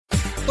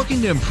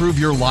Looking to improve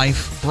your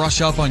life, brush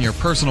up on your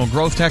personal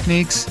growth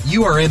techniques?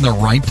 You are in the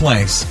right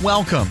place.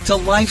 Welcome to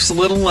Life's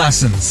Little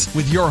Lessons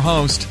with your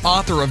host,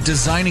 author of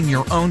Designing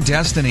Your Own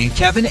Destiny,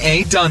 Kevin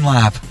A.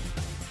 Dunlap.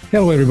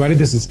 Hello, everybody.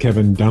 This is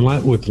Kevin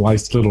Dunlap with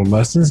Life's Little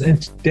Lessons.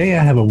 And today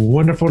I have a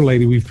wonderful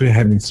lady. We've been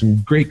having some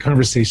great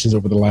conversations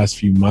over the last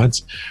few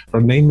months. Her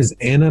name is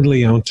Anna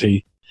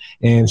Leonti.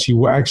 And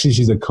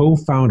she's a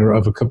co-founder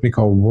of a company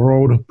called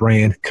World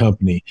Brand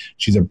Company.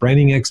 She's a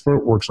branding expert,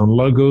 works on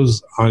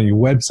logos on your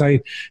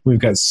website. We've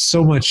got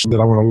so much that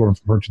I want to learn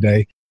from her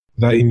today.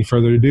 Without any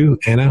further ado,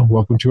 Anna,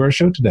 welcome to our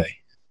show today.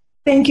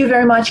 Thank you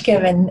very much,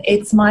 Kevin.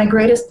 It's my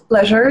greatest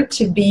pleasure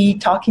to be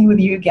talking with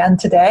you again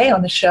today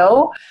on the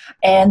show.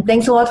 And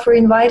thanks a lot for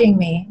inviting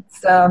me.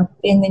 It's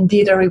been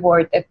indeed a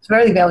reward. It's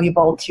very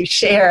valuable to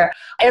share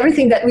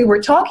everything that we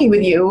were talking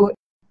with you.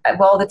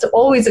 Well, it's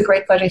always a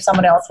great pleasure if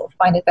someone else will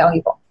find it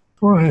valuable.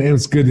 Well,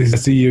 it's good to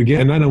see you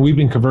again. And I know we've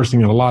been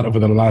conversing a lot over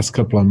the last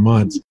couple of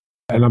months,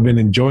 and I've been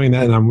enjoying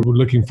that, and I'm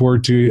looking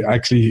forward to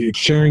actually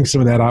sharing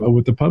some of that out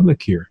with the public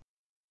here.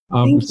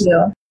 Thank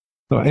you.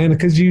 So, Anna,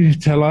 could you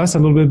tell us a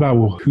little bit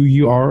about who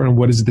you are and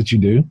what is it that you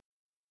do?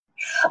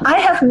 I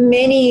have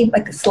many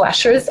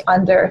slashers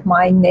under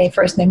my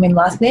first name and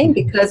last name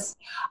because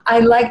I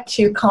like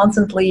to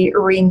constantly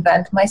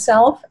reinvent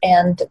myself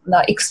and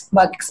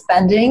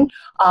expanding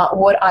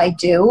what I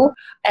do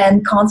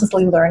and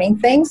constantly learning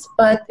things.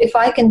 But if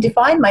I can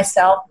define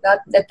myself, that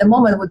at the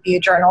moment would be a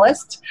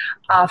journalist,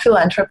 a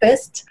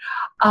philanthropist,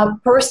 a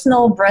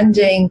personal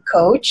branding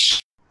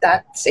coach.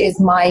 That is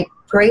my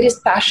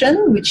greatest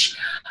passion, which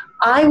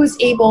I was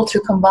able to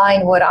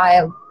combine what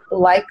I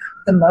like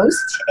the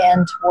most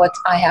and what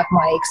I have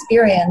my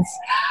experience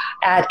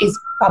at is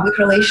public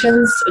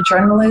relations,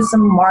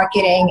 journalism,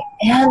 marketing,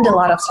 and a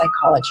lot of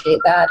psychology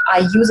that I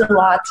use a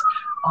lot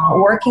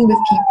working with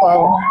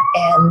people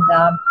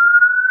and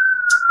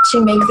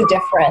to make the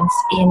difference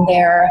in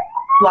their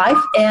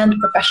life and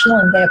professional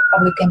and their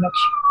public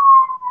image.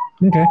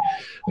 Okay.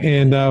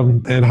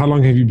 And how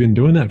long have you been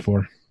doing that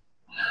for?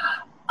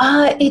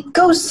 It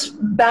goes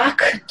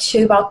back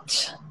to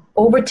about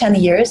over 10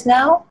 years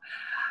now.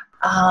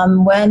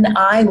 When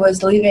I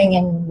was living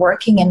and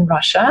working in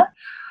Russia,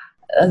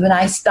 when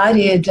I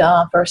studied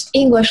first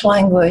English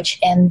language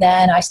and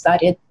then I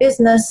studied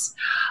business,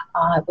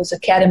 it was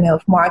Academy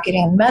of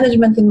Marketing and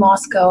Management in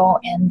Moscow,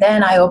 and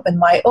then I opened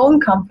my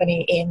own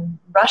company in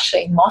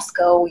Russia, in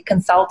Moscow. We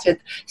consulted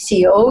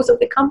CEOs of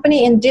the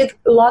company and did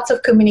lots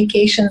of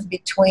communications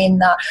between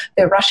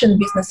the Russian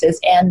businesses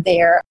and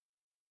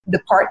the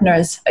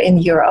partners in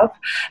Europe.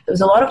 There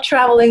was a lot of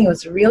traveling. It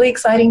was a really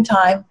exciting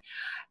time.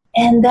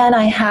 And then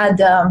I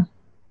had, I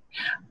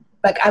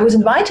was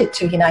invited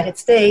to the United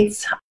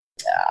States,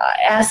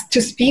 asked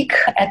to speak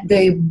at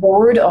the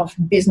board of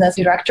business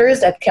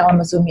directors at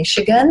Kalamazoo,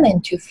 Michigan in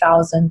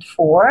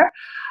 2004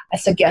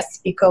 as a guest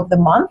speaker of the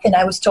month. And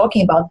I was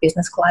talking about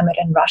business climate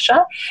in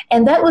Russia.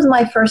 And that was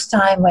my first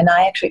time when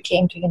I actually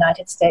came to the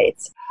United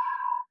States.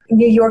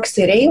 New York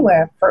City,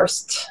 where I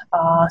first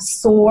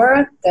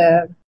saw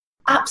the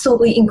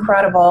absolutely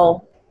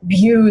incredible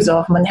views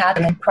of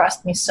Manhattan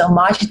impressed me so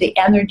much, the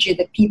energy,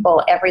 the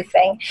people,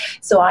 everything.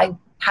 So I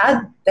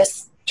had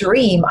this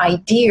dream,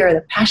 idea,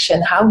 the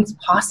passion, how it's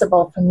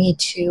possible for me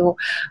to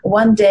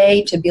one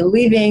day to be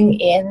living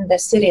in the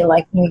city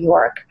like New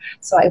York.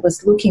 So I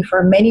was looking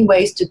for many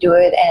ways to do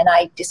it, and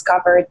I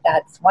discovered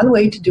that one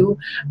way to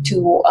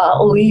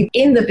live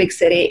in the big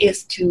city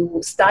is to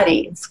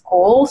study in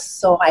schools.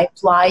 So I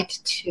applied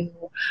to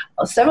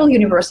several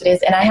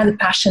universities, and I had a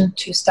passion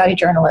to study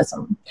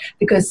journalism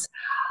because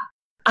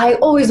I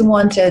always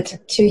wanted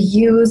to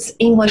use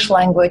English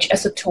language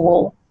as a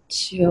tool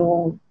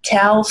to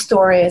tell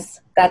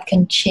stories that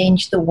can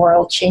change the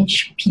world,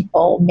 change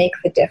people, make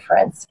the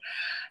difference.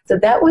 So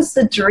that was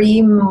the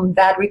dream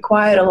that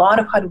required a lot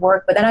of hard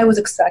work, but then I was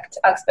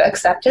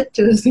accepted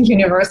to the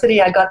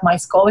university. I got my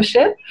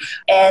scholarship,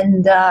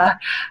 and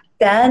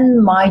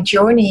then my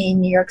journey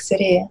in New York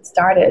City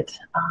started,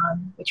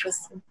 which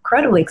was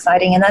incredibly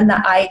exciting. And then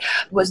I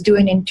was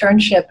doing an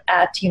internship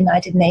at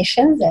United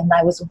Nations, and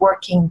I was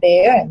working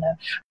there in the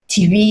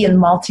TV and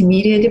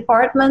multimedia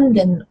department,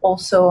 and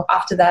also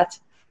after that,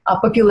 a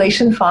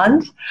population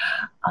fund.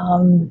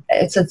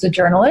 It's a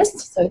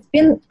journalist. So it's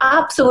been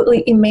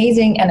absolutely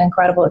amazing and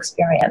incredible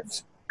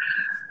experience.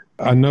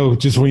 I know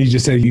just when you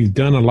just said you've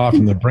done a lot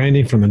from the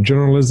branding, from the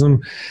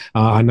journalism.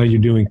 I know you're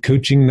doing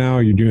coaching now.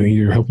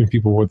 You're helping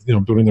people with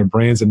building their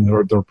brands and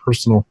their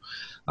personal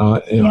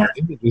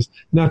images.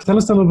 Now, tell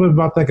us a little bit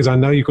about that, because I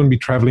know you're going to be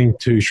traveling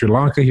to Sri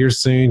Lanka here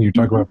soon. You're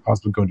talking about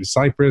possibly going to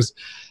Cyprus,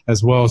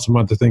 as well as some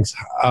other things.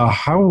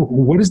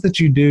 What is that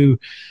you do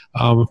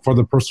for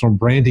the personal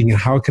branding, and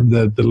how can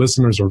the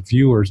listeners or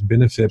viewers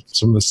benefit from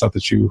some of the stuff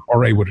that you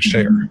are able to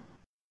share?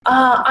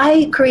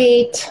 I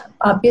create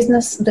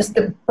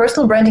the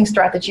personal branding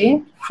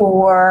strategy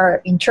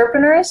for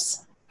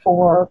entrepreneurs,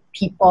 for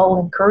people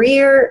in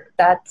career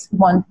that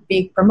want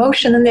big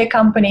promotion in their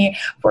company,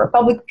 for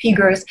public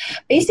figures.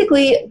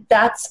 Basically,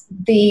 that's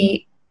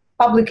the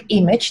public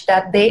image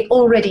that they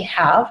already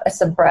have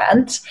as a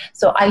brand.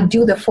 So I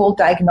do the full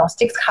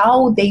diagnostics, how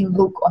they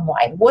look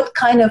online, what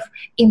kind of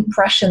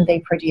impression they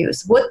produce,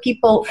 what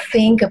people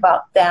think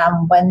about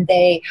them when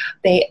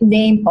their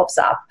name pops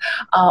up,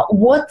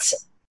 what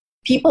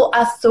people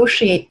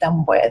associate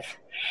them with.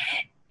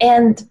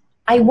 And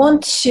I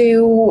want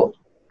to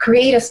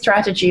create a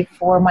strategy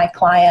for my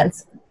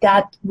clients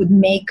that would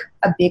make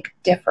a big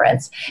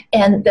difference.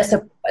 And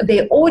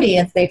the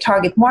audience, their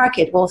target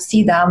market, will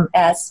see them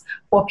as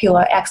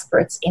popular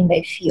experts in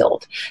their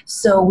field.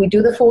 So we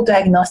do the full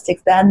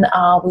diagnostics, then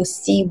we'll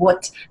see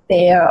what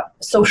their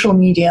social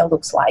media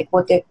looks like,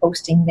 what they're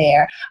posting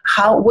there,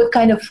 what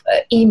kind of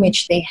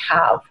image they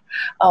have,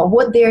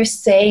 what they're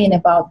saying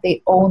about their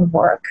own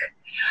work,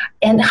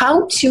 and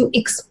how to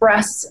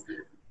express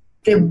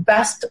the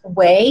best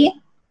way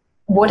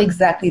what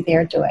exactly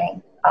they're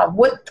doing.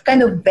 What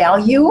kind of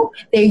value,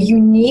 their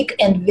unique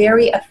and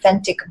very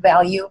authentic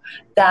value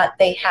that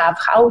they have,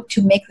 how to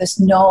make this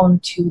known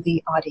to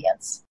the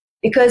audience.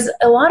 Because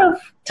a lot of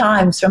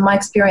times, from my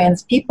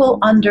experience, people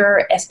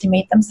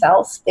underestimate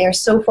themselves. They're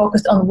so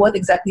focused on what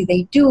exactly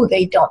they do,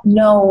 they don't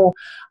know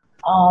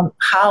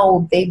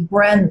how their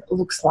brand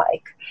looks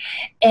like.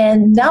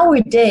 And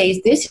nowadays,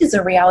 this is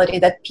a reality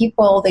that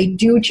people, they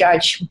do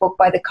judge book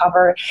by the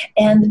cover,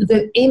 and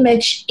the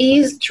image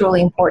is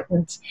truly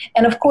important.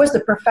 And of course, the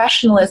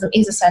professionalism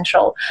is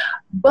essential.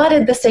 But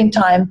at the same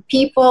time,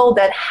 people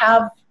that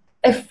have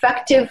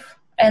effective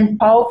and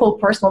powerful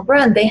personal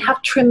brand, they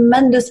have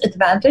tremendous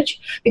advantage,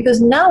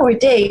 because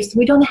nowadays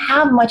we don't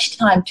have much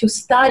time to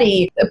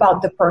study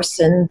about the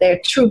person, their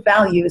true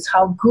values,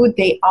 how good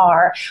they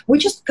are. We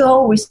just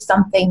go with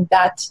something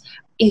that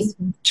is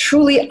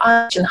truly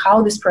us and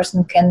how this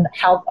person can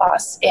help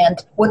us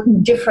and what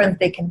difference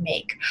they can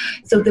make.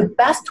 So the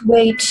best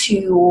way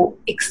to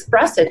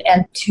express it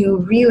and to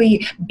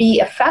really be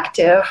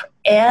effective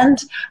and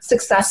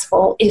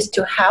successful is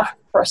to have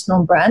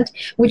personal brand,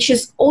 which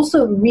is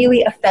also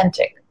really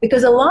authentic,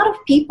 because a lot of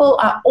people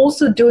are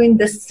also doing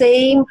the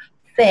same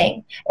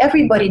thing.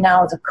 Everybody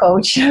now is a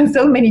coach.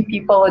 So many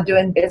people are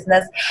doing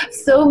business.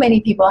 So many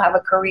people have a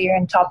career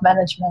in top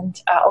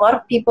management. A lot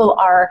of people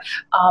are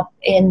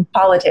in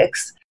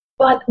politics.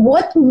 But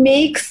what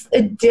makes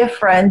a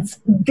difference,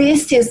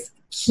 this is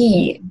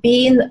key,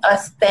 being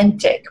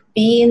authentic,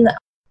 being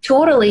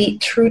totally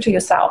true to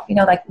yourself. You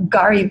know, like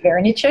Gary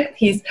Vaynerchuk,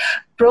 he's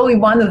probably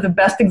one of the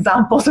best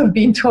examples of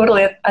being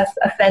totally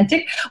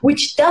authentic,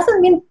 which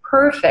doesn't mean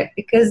perfect,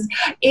 because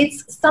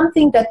it's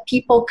something that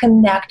people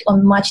connect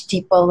on much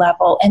deeper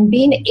level, and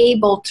being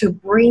able to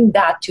bring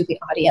that to the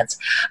audience,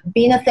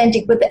 being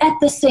authentic, but at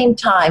the same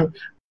time,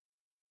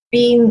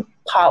 being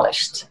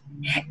polished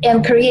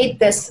and create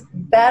this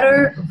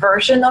better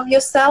version of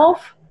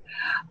yourself.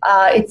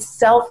 It's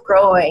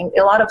self-growing,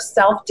 a lot of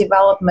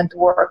self-development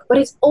work, but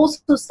it's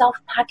also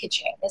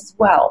self-packaging as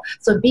well.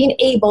 So being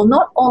able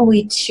not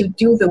only to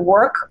do the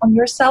work on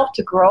yourself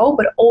to grow,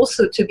 but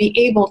also to be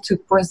able to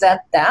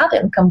present that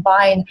and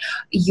combine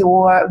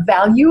your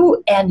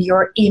value and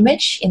your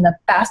image in the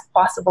best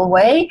possible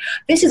way.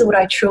 This is what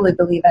I truly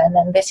believe in,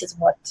 and this is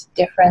what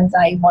difference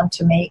I want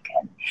to make.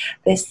 And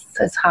this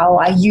is how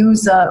I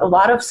use a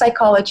lot of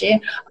psychology,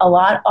 a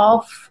lot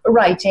of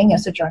writing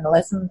as a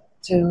journalism,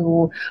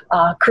 to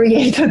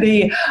create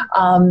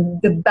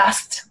the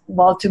best,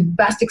 to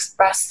best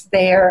express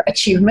their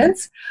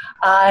achievements,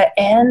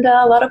 and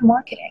a lot of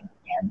marketing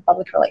and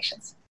public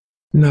relations.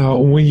 Now,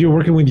 when you're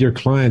working with your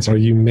clients, are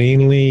you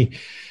mainly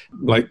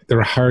like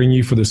they're hiring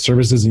you for the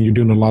services and you're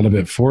doing a lot of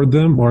it for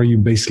them, or are you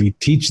basically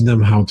teaching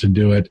them how to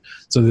do it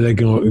so that they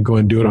can go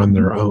and do it on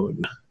their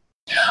own?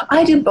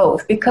 I do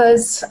both,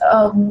 because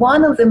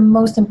one of the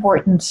most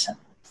important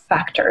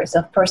factors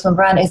of personal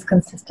brand is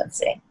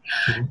consistency.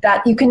 Mm-hmm.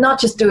 That you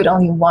cannot just do it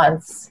only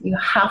once. You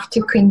have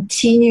to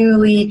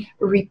continually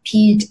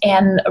repeat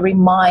and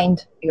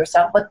remind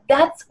yourself. But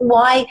that's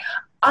why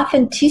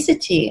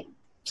authenticity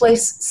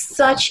plays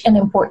such an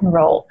important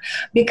role,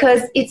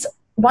 because it's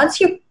once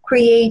you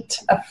create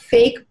a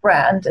fake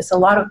brand, as a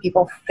lot of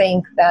people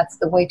think that's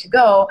the way to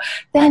go,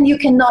 then you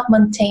cannot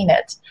maintain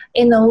it.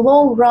 In the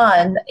long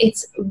run,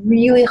 it's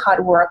really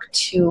hard work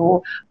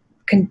to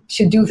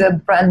do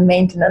the brand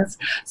maintenance.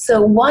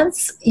 So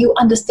once you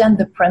understand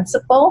the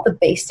principle, the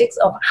basics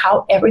of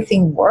how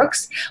everything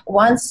works,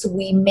 once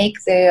we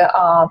make the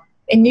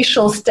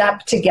initial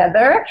step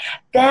together,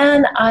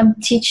 then I'm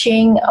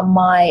teaching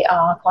my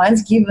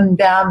clients, giving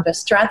them the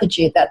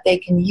strategy that they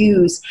can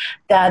use,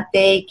 that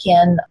they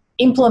can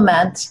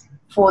implement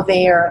for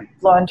their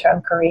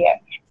long-term career,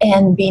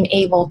 and being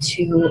able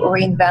to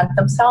reinvent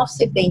themselves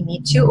if they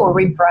need to, or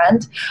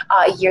rebrand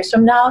years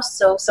from now.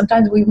 So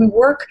sometimes we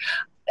work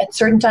at a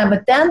certain time,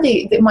 but then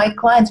my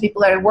clients,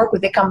 people that I work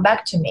with, they come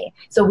back to me.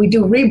 So we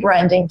do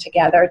rebranding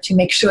together to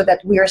make sure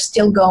that we are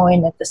still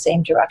going at the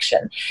same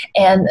direction.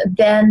 And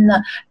then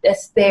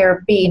as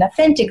they're being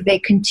authentic, they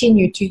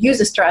continue to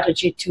use a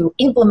strategy to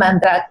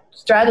implement that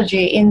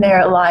strategy in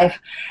their life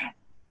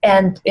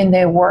and in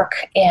their work,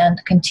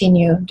 and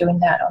continue doing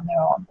that on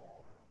their own.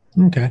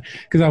 Okay.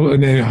 Because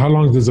how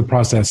long does the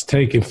process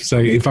take?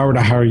 If I were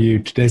to hire you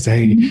today,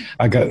 say, hey,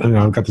 I've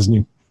got this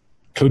new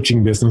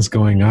coaching business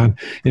going on.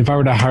 And if I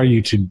were to hire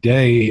you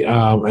today,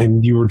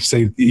 and you were to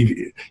say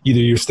either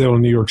you're still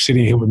in New York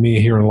City here with me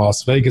here in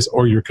Las Vegas,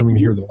 or you're coming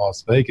here to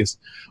Las Vegas,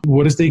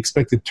 what is the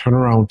expected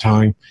turnaround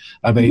time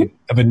of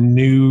a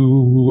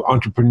new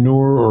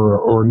entrepreneur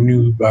or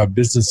new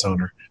business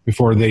owner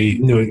before they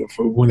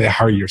when they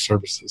hire your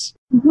services?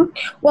 Mm-hmm.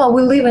 Well,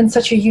 we live in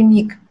such a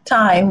unique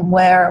time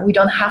where we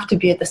don't have to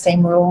be at the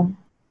same room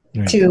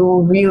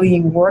to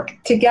really work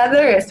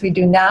together as we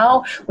do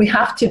now. We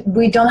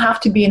don't have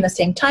to be in the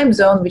same time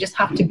zone. We just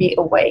have to be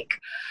awake.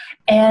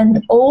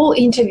 And all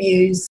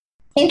interviews,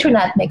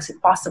 internet makes it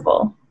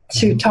possible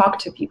to talk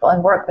to people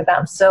and work with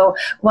them. So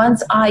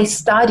once I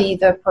study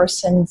the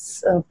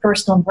person's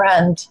personal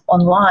brand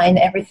online,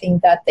 everything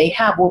that they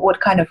have,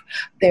 what kind of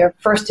their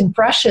first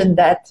impression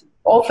that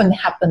often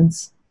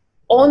happens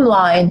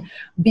online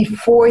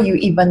before you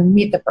even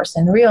meet the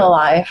person in real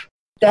life,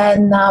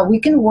 then we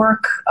can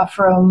work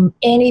from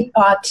any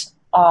part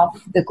of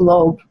the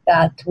globe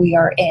that we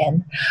are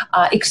in,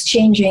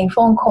 exchanging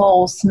phone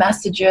calls,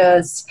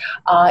 messages,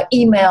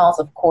 emails,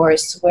 of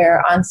course,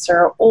 where I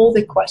answer all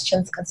the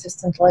questions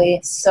consistently.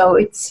 So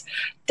it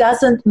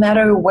doesn't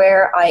matter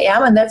where I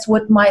am, and that's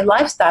what my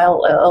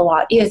lifestyle a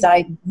lot is.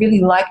 I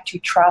really like to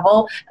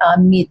travel,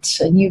 meet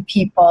new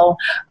people,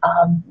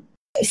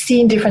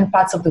 seeing different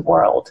parts of the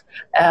world,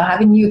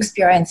 having new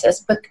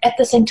experiences. But at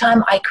the same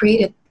time, I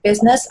created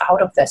business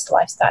out of this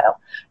lifestyle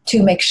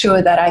to make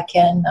sure that I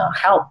can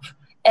help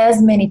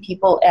as many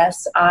people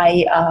as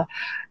I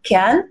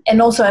can.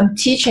 And also I'm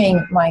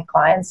teaching my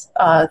clients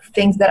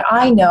things that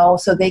I know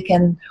so they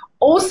can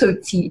also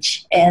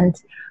teach. And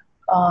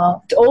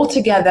all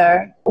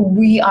together,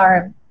 we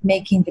are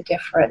making the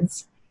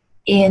difference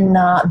in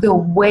the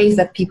ways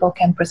that people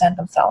can present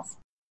themselves.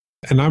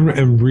 And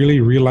I'm really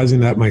realizing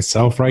that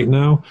myself right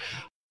now,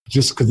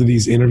 just because of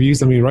these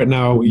interviews. I mean, right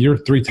now, you're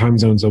 3 time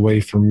zones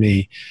away from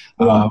me.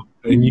 Yeah.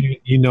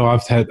 And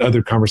I've had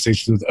other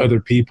conversations with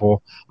other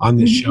people on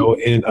this show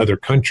in other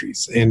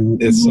countries.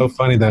 And it's so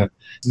funny that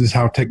this is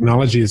how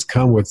technology has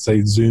come with,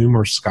 say, Zoom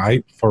or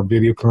Skype for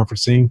video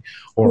conferencing,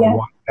 or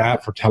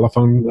WhatsApp for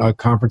telephone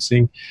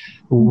conferencing.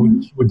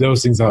 With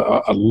those things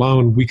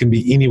alone, we can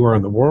be anywhere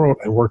in the world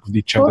and work with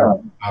each other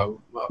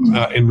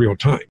in real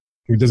time.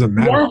 It doesn't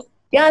matter.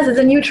 Yes, it's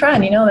a new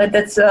trend,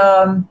 that's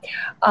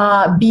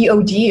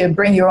BOD,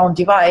 bring your own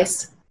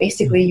device.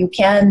 Basically, you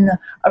can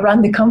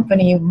run the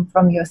company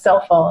from your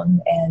cell phone.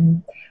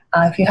 And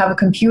if you have a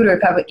computer,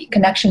 if you have a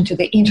connection to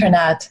the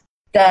internet,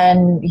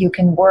 then you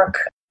can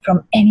work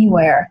from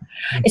anywhere,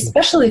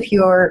 especially if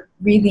you're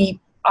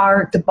really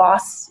are the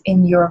boss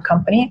in your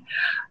company.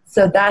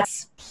 So that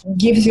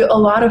gives you a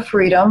lot of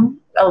freedom,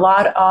 a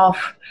lot of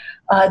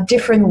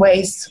different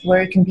ways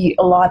where it can be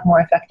a lot more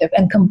effective,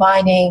 and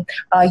combining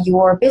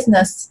your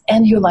business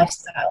and your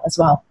lifestyle as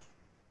well.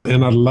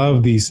 And I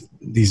love these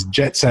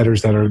jet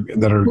setters that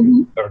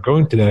are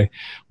going today.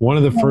 One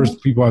of the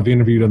first people I've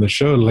interviewed on the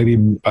show, a lady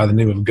by the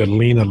name of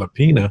Galina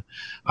Lapina.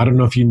 I don't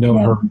know if you know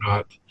her or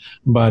not,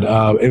 but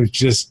it was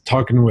just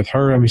talking with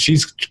her. I mean,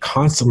 she's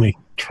constantly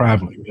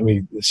traveling. I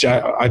mean,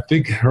 I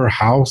think her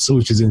house,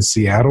 which is in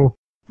Seattle,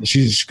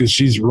 because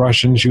she's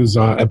Russian. She was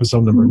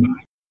episode number 9.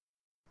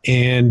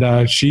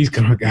 And she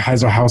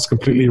has a house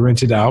completely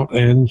rented out,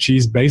 and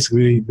she's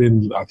basically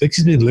I think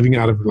she's been living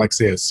out of, like,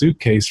 say, a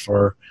suitcase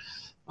for,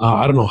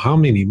 I don't know how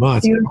many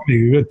months,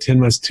 probably a good 10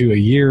 months to a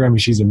year. I mean,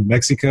 she's in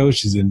Mexico,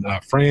 she's in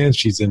France,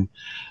 she's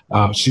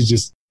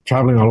just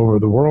traveling all over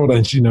the world,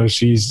 and she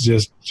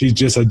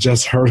just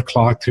adjusts her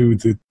clock to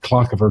the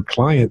clock of her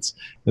clients,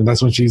 and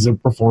that's when she's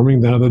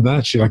performing. Then other than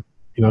that, she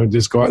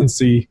just go out and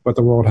see what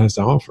the world has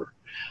to offer.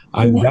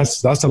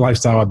 That's the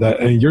lifestyle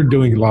and you're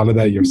doing a lot of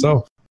that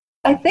yourself.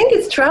 I think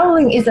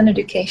traveling is an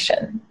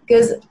education,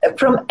 because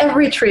from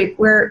every trip,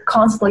 we're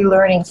constantly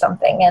learning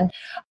something, and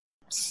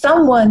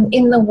someone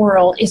in the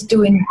world is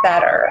doing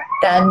better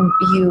than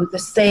you, the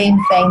same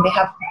thing. They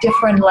have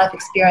different life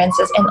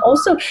experiences, and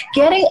also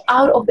getting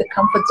out of the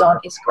comfort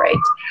zone is great.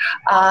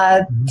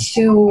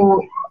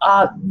 To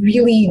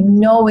really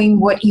knowing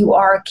what you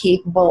are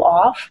capable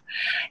of.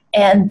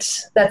 And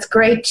that's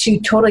great to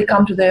totally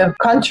come to the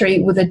country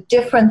with a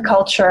different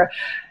culture.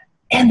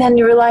 And then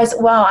you realize,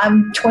 wow,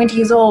 I'm 20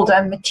 years old.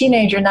 I'm a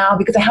teenager now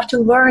because I have to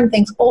learn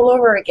things all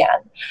over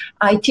again.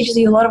 It teaches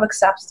you a lot of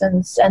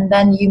acceptance. And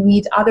then you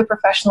meet other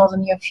professionals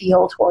in your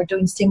field who are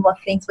doing similar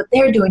things, but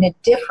they're doing it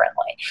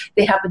differently.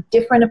 They have a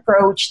different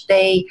approach.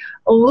 They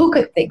look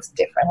at things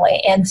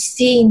differently, and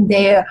seeing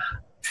their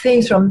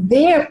things from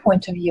their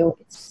point of view,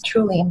 it's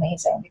truly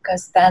amazing,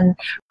 because then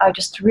I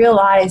just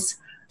realize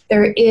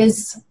there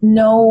is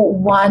no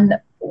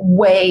one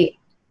way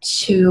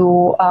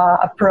to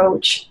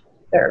approach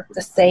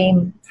the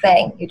same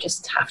thing. You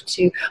just have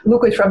to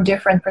look at it from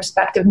different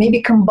perspective,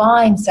 maybe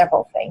combine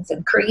several things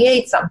and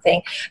create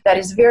something that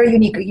is very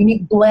unique, a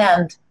unique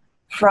blend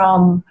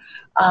from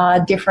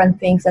different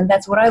things. And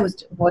that's what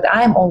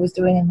I'm always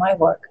doing in my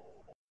work.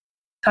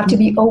 Have to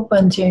be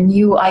open to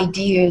new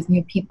ideas,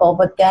 new people,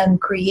 but then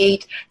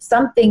create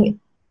something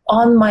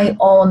on my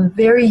own,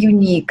 very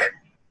unique.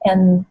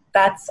 And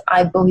that's,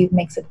 I believe,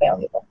 makes it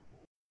valuable.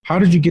 How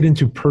did you get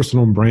into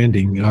personal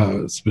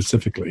branding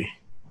specifically?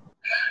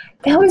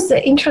 That was an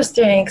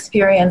interesting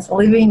experience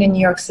living in New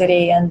York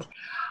City and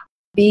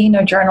being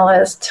a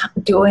journalist,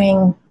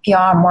 doing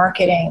PR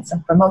marketing,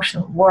 some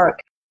promotional work.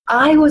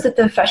 I was at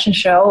the fashion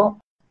show.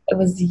 It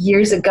was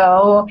years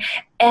ago.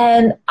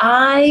 And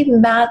I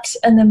met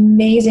an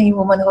amazing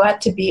woman who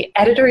had to be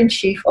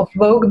editor-in-chief of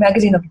Vogue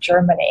magazine of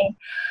Germany.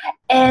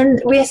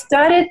 And we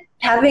started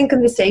having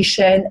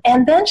conversation.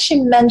 And then she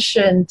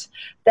mentioned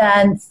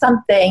then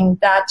something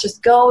that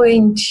just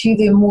going to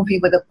the movie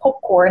with a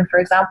popcorn, for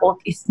example,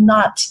 is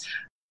not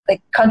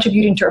like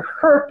contributing to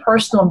her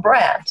personal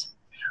brand,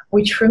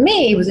 which for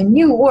me was a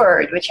new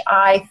word, which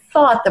I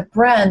thought the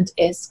brand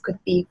could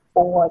be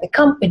for the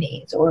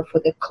companies or for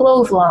the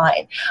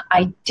clothesline.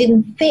 I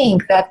didn't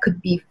think that could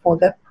be for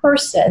the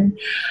person.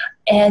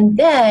 And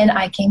then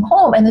I came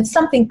home and then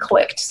something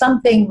clicked.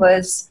 Something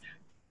was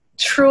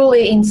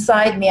truly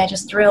inside me. I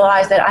just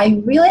realized that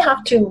I really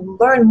have to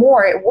learn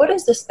more. What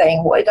is this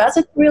thing? What does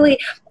it really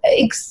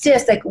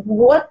exist? Like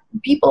what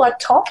people are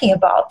talking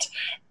about.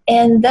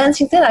 And then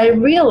since then I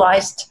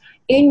realized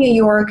in New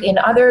York, in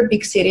other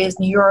big cities,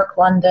 New York,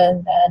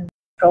 London, and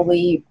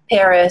probably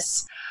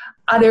Paris,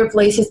 other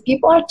places,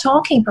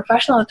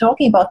 professionals are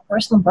talking about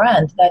personal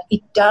brand, that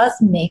it does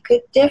make a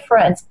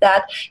difference,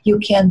 that you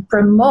can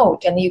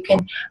promote and you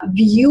can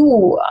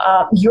view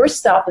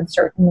yourself in a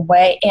certain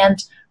way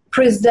and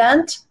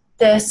present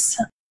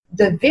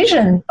the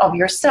vision of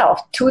yourself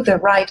to the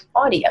right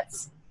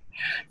audience.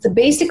 So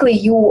basically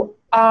you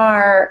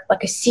are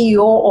like a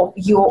CEO of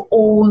your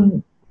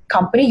own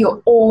company,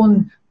 your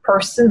own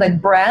person,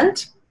 like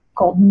brand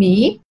called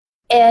me,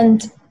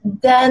 and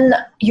then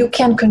you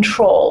can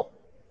control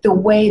the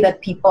way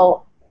that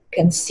people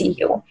can see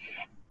you.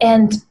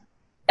 And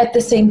at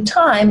the same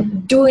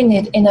time, doing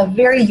it in a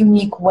very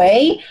unique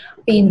way,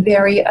 being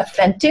very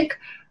authentic,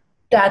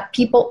 that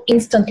people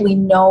instantly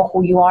know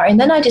who you are. And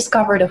then I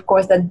discovered, of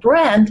course, that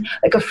brand,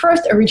 like at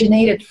first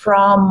originated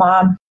from,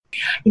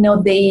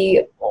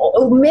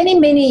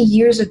 many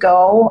years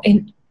ago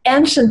in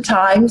ancient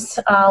times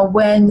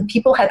when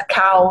people had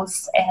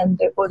cows and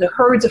there were the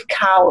herds of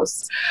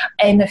cows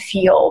in the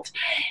field.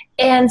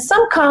 And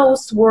some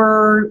cows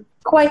were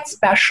quite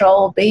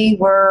special. They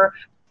were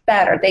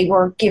better. They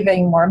were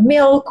giving more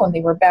milk and they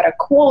were better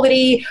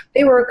quality.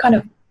 They were kind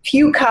of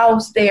few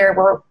cows there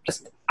were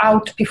just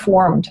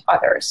outperformed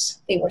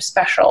others. They were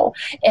special.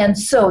 And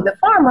so the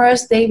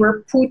farmers, they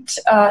were put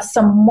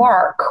some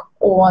mark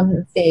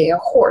on their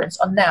horns,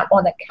 on them,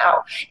 on the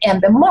cow.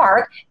 And the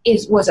mark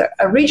was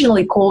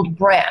originally called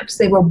brand.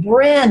 So they were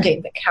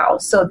branding the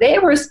cows. So they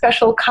were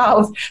special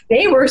cows.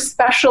 They were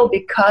special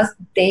because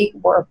they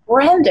were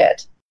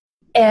branded.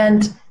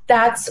 And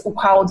that's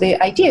how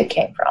the idea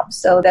came from.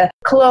 So the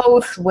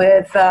clothes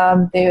with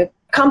the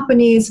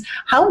companies,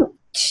 how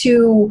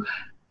to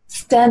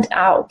stand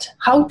out,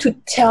 how to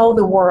tell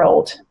the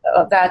world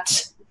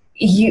that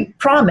you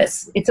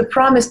promise. It's a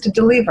promise to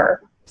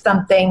deliver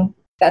something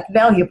that's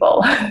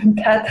valuable. And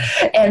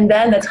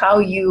then that's how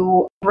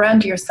you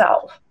brand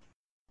yourself.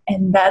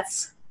 And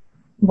that's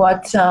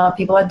what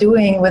people are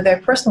doing with their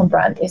personal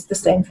brand. Is the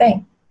same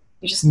thing.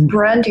 You just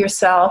brand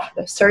yourself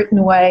a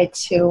certain way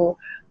to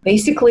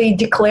basically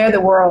declare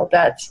the world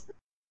that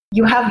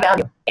you have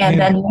value, and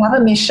then you have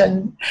a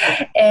mission,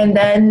 and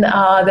then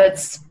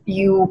that's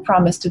you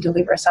promise to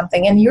deliver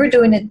something, and you're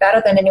doing it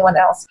better than anyone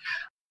else.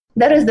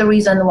 That is the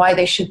reason why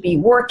they should be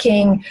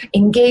working,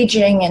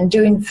 engaging, and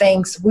doing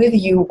things with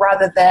you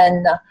rather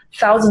than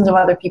thousands of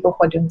other people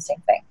who are doing the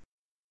same thing.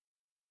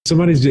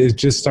 Somebody's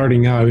just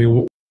starting out. I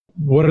mean,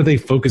 what are they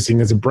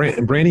focusing as a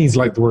brand? Branding is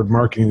like the word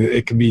marketing.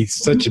 It can be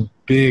such a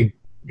big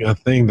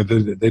thing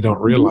that they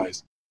don't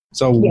realize.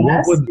 So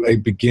What would a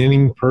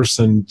beginning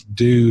person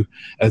do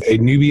as a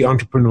newbie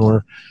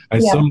entrepreneur?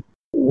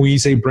 When you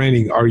say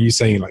branding, are you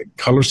saying like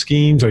color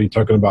schemes? Are you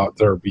talking about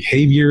their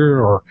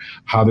behavior or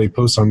how they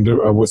post on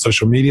what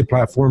social media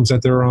platforms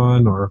that they're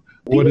on? Or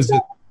what is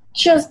it?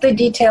 Just the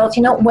details.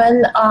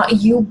 When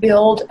you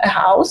build a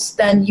house,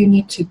 then you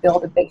need to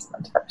build a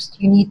basement first.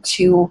 You need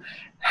to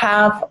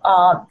have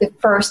the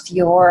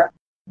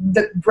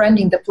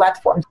branding, the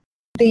platform.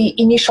 The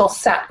initial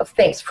set of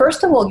things.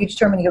 First of all, you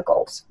determine your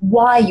goals,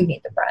 why you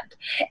need the brand.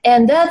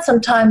 And then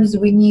sometimes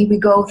we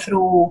go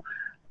through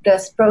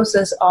this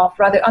process of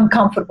rather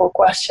uncomfortable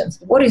questions.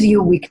 What is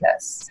your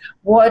weakness?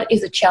 What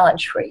is a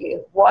challenge for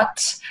you?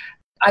 What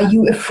are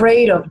you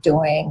afraid of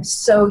doing?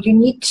 So you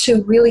need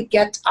to really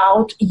get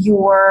out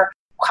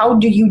how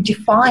do you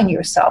define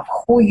yourself,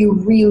 who you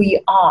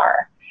really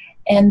are.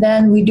 And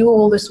then we do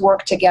all this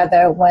work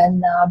together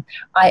when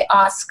I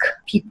ask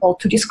people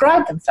to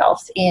describe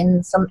themselves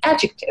in some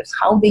adjectives,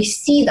 how they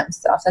see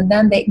themselves. And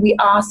then we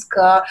ask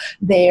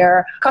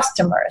their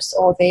customers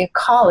or their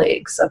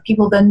colleagues,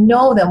 people that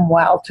know them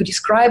well, to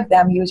describe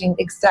them using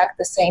exact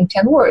the same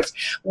 10 words.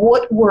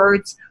 What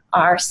words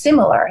are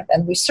similar,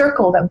 then we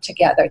circle them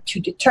together to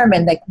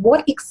determine like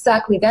what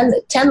exactly, then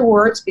the 10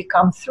 words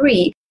become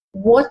 3.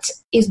 What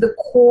is the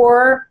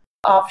core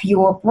of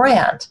your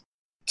brand?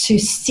 To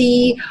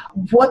see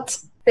what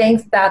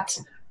things that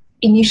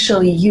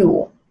initially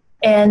you,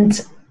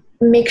 and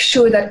make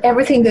sure that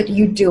everything that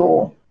you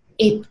do,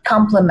 it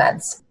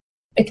complements,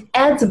 it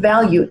adds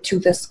value to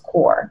this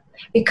core.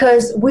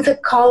 Because with a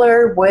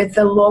color, with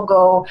the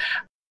logo,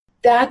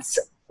 that's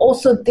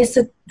also, this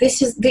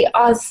is the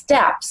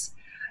steps.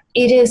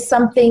 It is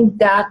something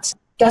that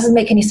doesn't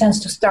make any sense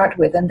to start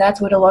with, and that's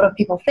what a lot of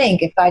people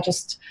think. If I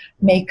just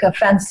make a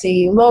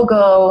fancy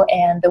logo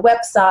and the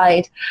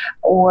website,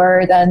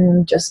 or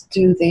then just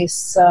do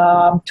this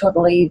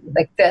totally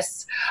like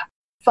this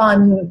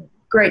fun,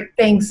 great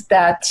things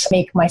that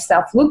make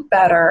myself look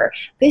better,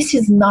 this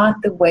is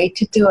not the way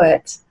to do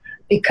it.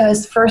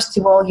 Because first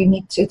of all,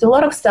 it's a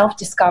lot of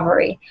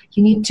self-discovery.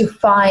 You need to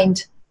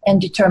find and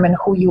determine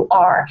who you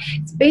are.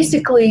 It's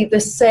basically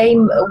the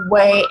same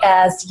way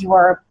as you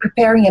are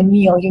preparing a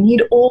meal. You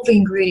need all the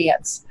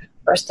ingredients.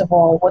 First of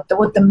all, what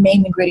the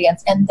main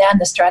ingredients, and then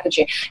the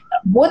strategy.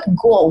 What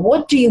goal,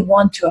 what do you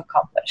want to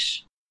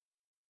accomplish?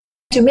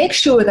 To make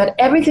sure that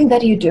everything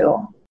that you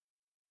do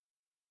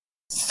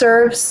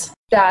serves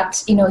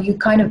that,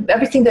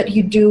 everything that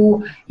you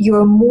do,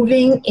 you're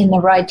moving in the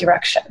right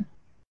direction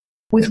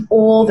with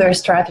all their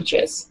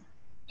strategies.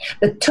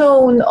 The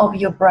tone of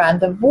your brand,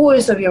 the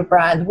voice of your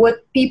brand,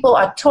 what people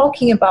are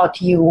talking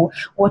about you,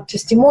 what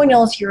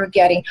testimonials you're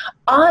getting,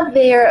 are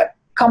they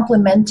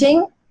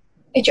complementing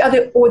each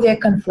other or they're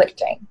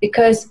conflicting?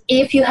 Because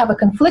if you have a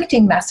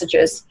conflicting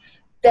messages,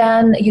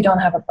 then you don't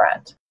have a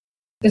brand.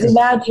 Because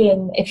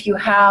imagine if you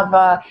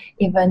have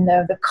even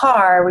the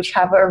car, which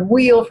have a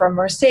wheel from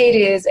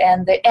Mercedes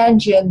and the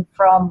engine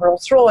from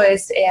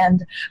Rolls-Royce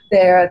and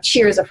their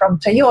cheers are from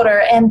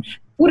Toyota, and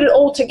put it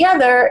all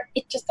together,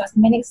 it just doesn't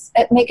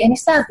make any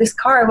sense. This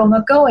car will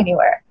not go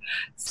anywhere.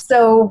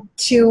 So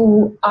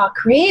to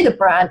create a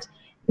brand,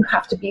 you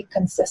have to be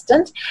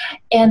consistent.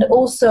 And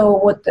also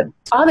what the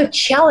other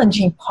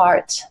challenging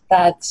part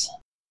that,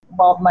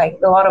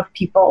 a lot of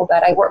people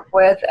that I work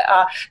with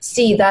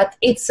see that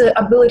it's the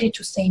ability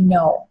to say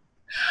no.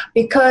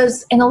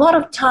 Because in a lot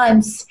of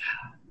times,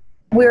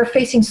 we're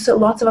facing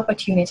lots of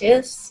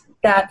opportunities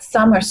that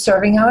some are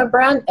serving our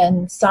brand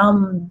and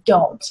some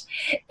don't.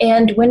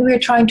 And when we're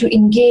trying to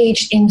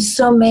engage in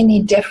so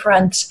many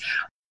different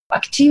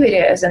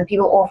activities and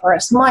people offer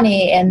us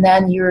money and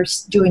then you're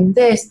doing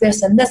this,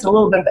 and this, a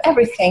little bit of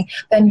everything,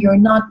 then you're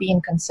not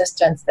being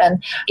consistent.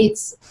 Then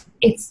it's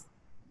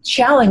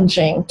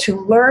challenging to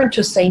learn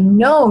to say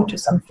no to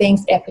some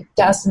things if it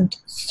doesn't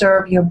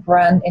serve your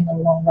brand in the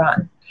long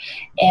run.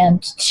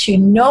 And to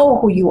know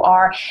who you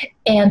are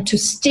and to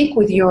stick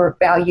with your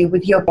value,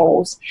 with your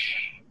goals,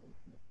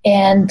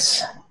 and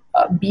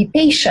be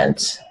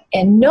patient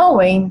and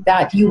knowing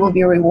that you will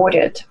be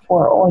rewarded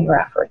for all your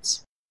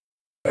efforts.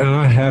 And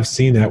I have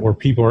seen that where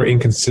people are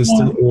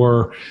inconsistent,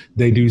 or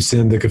they do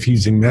send the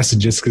confusing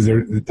messages because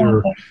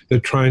they're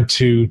trying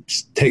to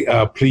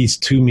please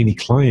too many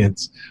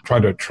clients,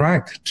 try to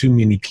attract too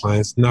many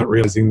clients, not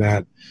realizing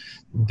that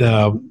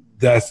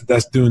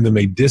that's doing them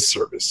a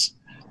disservice.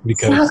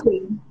 Because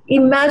exactly.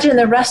 Imagine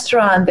a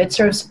restaurant that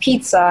serves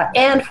pizza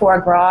and foie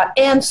gras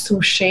and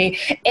sushi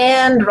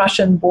and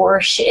Russian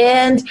borscht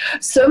and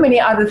so many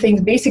other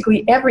things,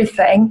 basically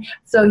everything.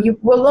 So you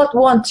will not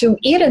want to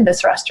eat in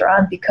this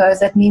restaurant because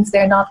that means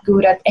they're not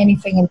good at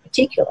anything in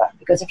particular.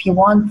 Because if you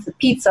want the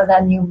pizza,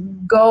 then you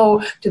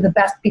go to the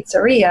best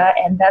pizzeria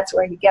and that's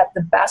where you get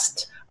the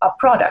best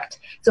product.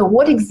 So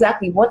what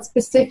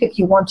specific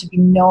you want to be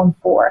known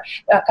for?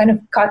 Kind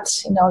of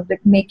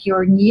make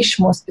your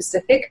niche more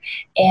specific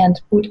and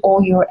put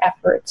all your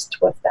efforts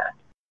towards that.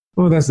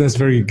 Well, that's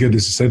very good to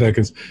say that,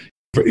 because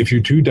if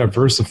you're too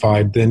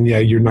diversified, then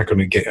you're not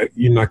going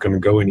to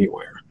go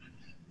anywhere.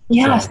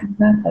 Yes,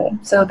 exactly.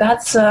 So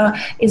that's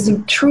is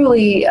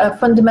truly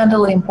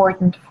fundamentally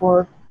important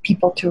for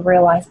people to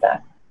realize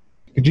that.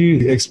 Could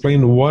you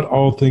explain what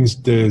all things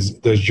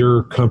does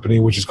your company,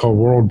 which is called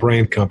World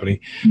Brand Company,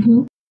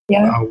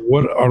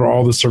 what are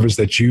all the services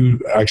that you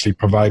actually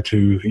provide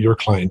to your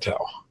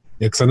clientele?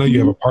 Because I know you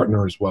have a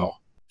partner as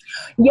well.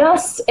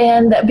 Yes,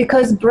 and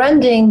because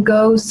branding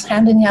goes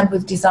hand in hand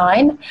with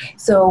design,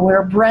 so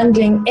we're a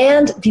branding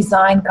and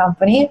design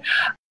company.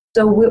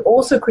 So we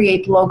also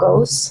create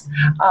logos,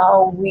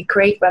 we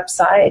create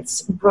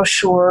websites,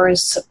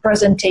 brochures,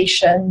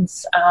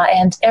 presentations,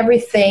 and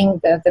everything,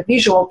 the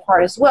visual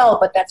part as well,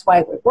 but that's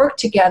why we work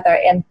together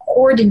and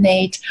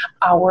coordinate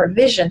our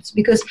visions,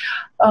 because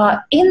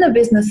in the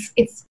business,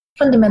 it's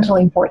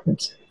fundamentally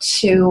important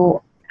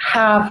to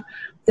have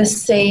the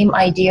same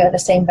idea, the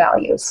same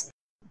values.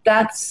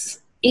 That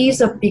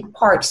is a big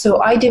part.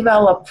 So I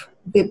develop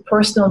the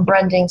personal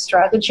branding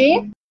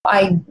strategy.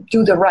 I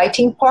do the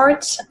writing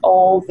part,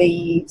 all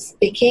the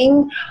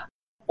speaking,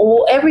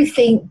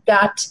 everything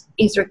that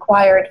is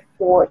required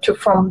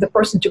from the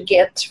person to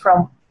get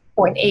from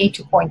point A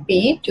to point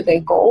B to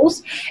their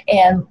goals.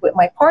 And with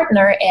my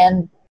partner,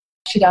 and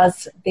she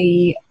does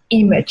the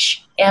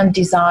image and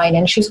design.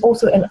 And she's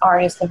also an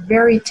artist, a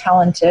very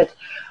talented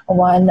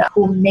one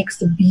who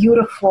makes a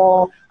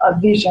beautiful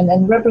vision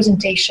and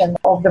representation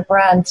of the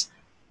brand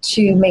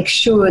to make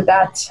sure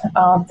that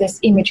this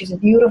image is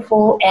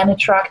beautiful and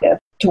attractive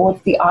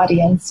towards the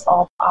audience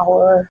of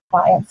our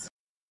clients.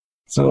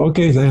 So,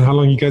 okay, and how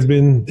long you guys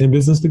been in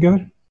business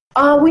together?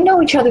 We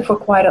know each other for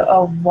quite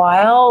a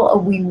while.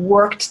 We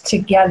worked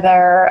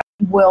together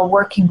while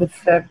working with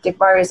the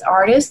various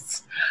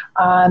artists.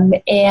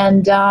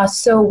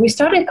 So we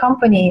started a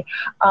company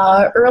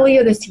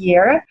earlier this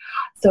year,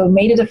 so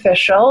made it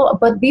official,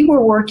 but we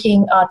were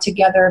working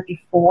together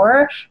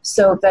before,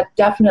 so that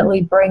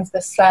definitely brings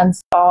the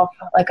sense of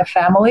like a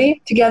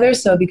family together.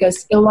 So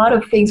because a lot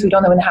of things we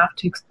don't even have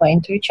to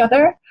explain to each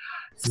other.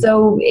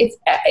 So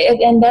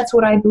and that's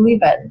what I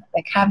believe in,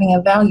 like having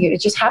a value.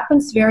 It just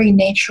happens very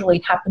naturally,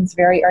 it happens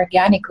very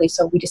organically.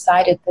 So we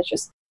decided to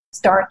just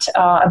start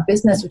a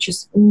business which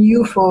is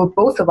new for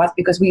both of us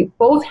because we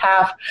both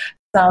have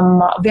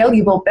some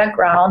valuable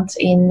background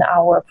in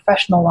our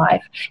professional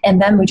life.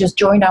 And then we just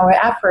joined our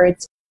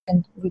efforts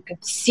and we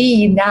could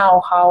see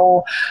now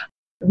how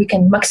we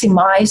can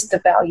maximize the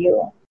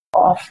value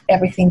of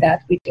everything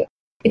that we do.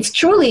 It's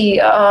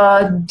truly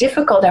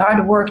difficult and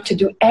hard work to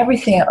do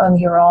everything on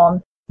your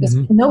own. Because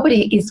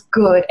nobody is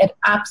good at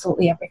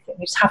absolutely everything.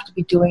 You just have to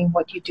be doing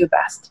what you do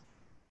best.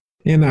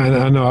 And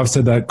I know I've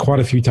said that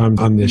quite a few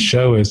times on this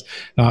show is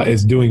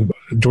doing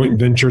joint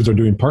ventures or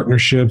doing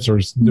partnerships or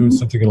doing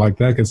something like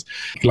that. Because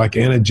like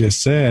Anna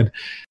just said,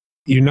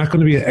 you're not going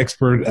to be an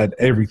expert at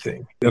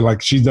everything.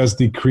 Like she does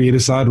the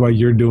creative side while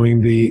you're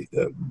doing the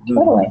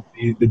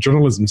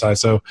journalism side.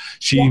 So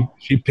she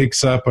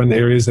picks up on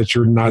areas that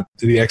you're not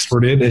the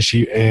expert in,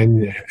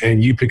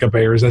 and you pick up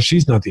areas that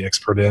she's not the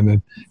expert in,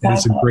 and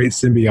it's a great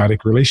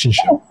symbiotic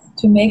relationship.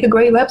 To make a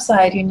great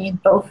website, you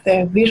need both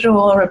the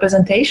visual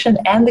representation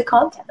and the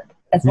content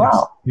as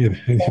well. Yeah,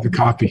 the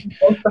copy.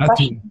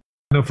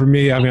 For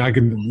me, I mean, I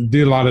can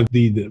do a lot of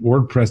the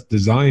WordPress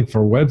design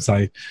for a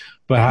website,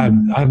 but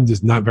I'm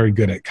just not very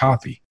good at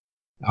copy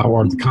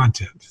or the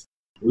content.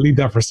 Leave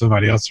that for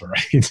somebody else,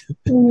 right?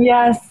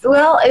 Yes.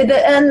 Well,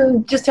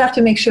 and just have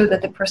to make sure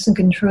that the person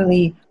can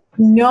truly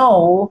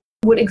know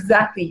what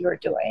exactly you're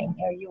doing.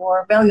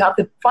 Your value. You have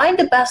to find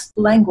the best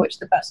language,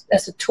 the best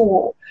as a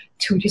tool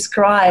to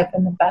describe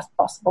in the best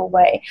possible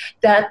way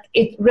that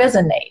it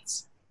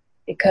resonates.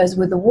 Because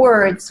with the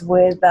words,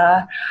 with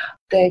the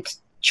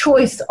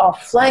choice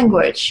of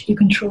language, you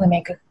can truly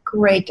make a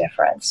great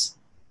difference.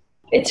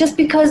 It's just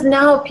because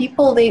now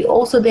people, they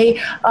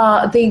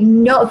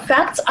know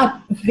facts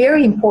are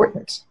very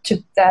important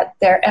to that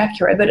they're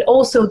accurate, but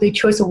also the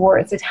choice of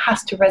words, it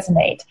has to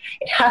resonate.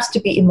 It has to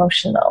be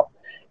emotional.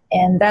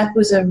 And that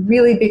was a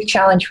really big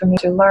challenge for me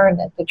to learn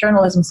at the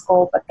journalism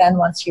school. But then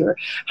once you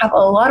have a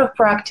lot of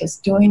practice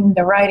doing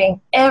the writing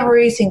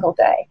every single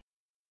day,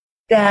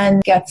 then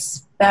it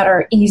gets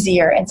better,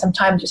 easier. And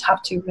sometimes you just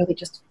have to really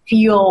just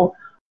feel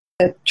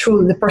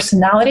truly the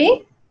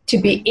personality to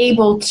be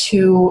able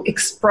to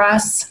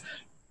express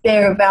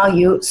their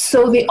value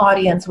so the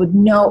audience would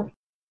know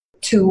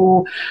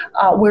to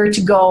where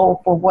to go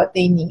for what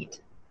they need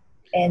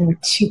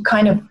and to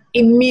kind of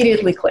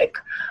immediately click.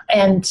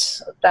 And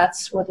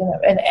that's what,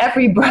 and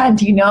every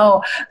brand, you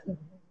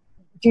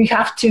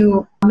have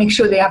to make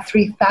sure they have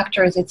three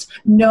factors. It's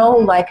know,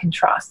 like, and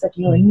trust, that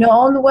you're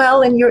known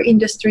well in your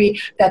industry,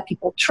 that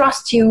people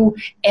trust you,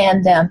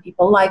 and then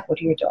people like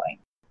what you're doing,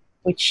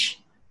 which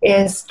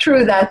is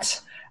true that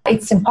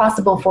it's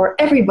impossible for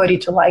everybody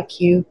to like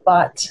you,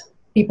 but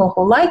people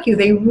who like you,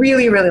 they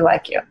really, really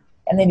like you.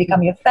 And they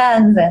become your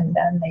fans, and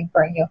then they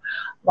bring you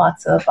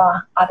lots of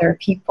other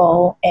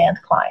people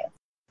and clients.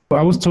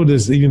 I was told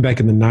this even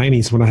back in the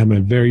 90s when I had my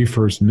very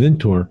first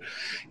mentor.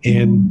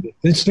 And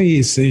essentially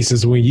he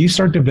says, when you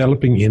start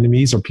developing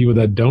enemies or people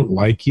that don't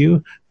like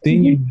you,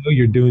 then you know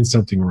you're doing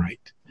something right.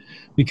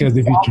 Because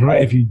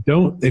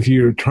if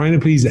you're trying to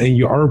please and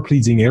you are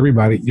pleasing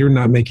everybody, you're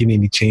not making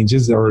any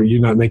changes or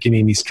you're not making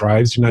any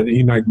strides.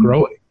 You're not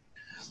growing.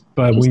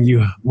 But when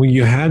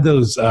you have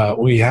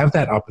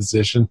that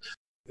opposition,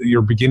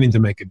 you're beginning to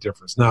make a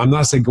difference. Now, I'm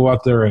not saying go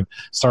out there and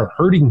start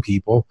hurting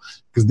people,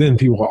 because then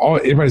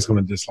everybody's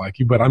going to dislike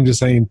you. But I'm just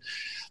saying,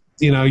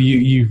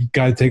 you've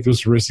got to take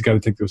those risks. You got to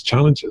take those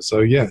challenges.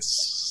 So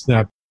yes,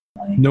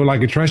 know,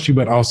 like, and trust you,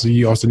 but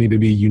you also need to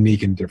be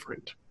unique and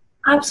different.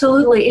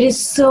 Absolutely. It is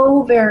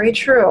so very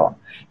true.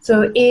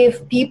 So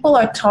if people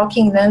are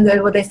talking, then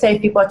what they say,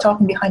 if people are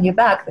talking behind your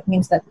back, that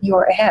means that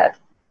you're ahead.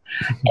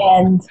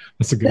 And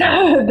that's a good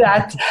one.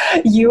 That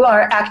you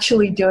are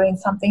actually doing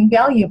something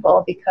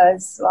valuable,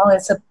 because, well,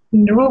 it's a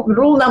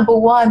rule number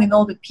one in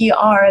all the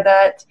PR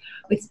that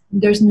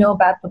there's no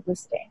bad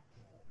publicity.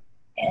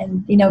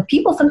 And,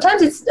 people,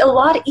 sometimes it's a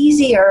lot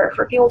easier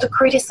for people to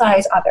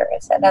criticize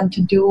others and then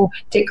to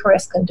take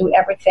risk and do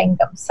everything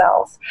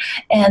themselves.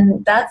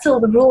 And that's the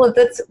rule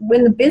that's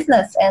in the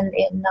business and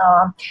in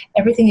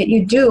everything that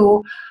you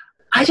do.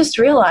 I just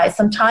realized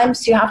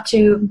sometimes you have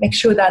to make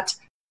sure that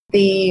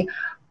the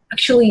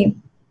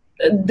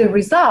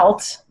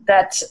result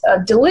that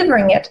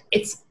delivering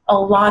it's a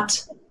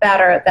lot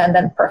better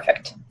than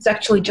perfect. It's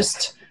actually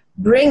just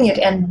bring it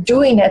and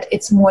doing it.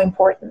 It's more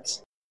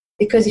important,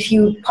 because if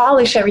you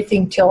polish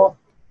everything till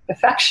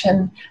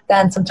perfection,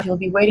 then sometimes you'll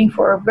be waiting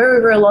for a very,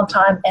 very long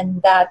time,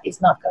 and that is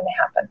not going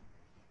to happen.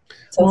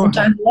 So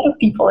sometimes a lot of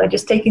people are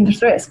just taking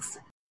these risks.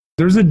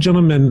 There's a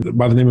gentleman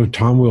by the name of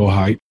Tom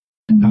Wilhite.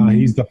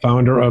 He's the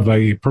founder of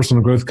a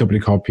personal growth company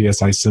called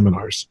PSI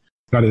Seminars.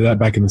 Started that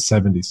back in the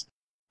 70s.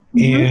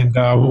 And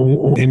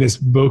in his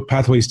book,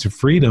 Pathways to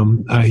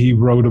Freedom, he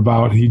wrote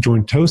about, he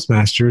joined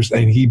Toastmasters,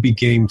 and he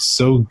became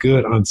so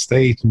good on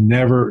stage,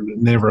 never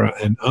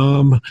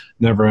an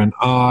never an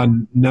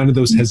none of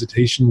those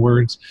hesitation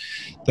words,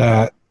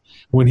 that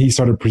when he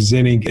started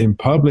presenting in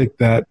public,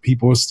 that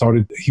people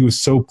he was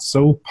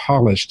so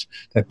polished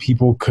that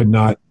people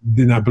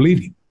did not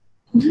believe him.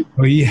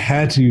 So he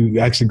had to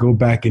actually go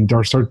back and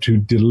start to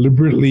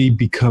deliberately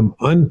become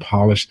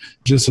unpolished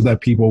just so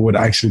that people would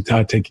actually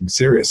take him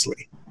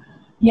seriously.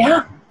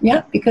 Yeah,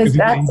 because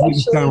that's actually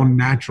sound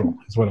natural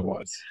is what it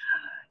was.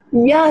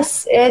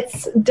 Yes,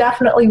 it's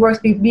definitely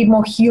worth be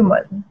more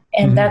human,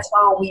 and that's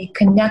how we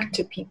connect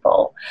to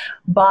people,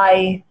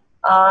 by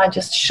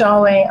just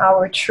showing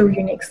our true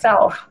unique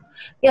self.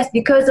 Yes,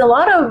 because a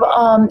lot of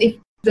if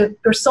the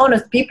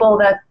personas, people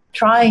that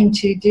trying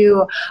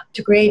to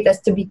create this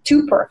to be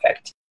too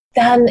perfect,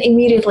 then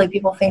immediately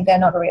people think they're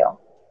not real,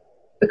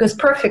 because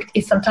perfect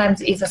is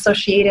sometimes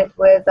associated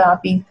with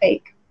being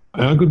fake.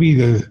 I'm going to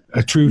be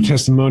a true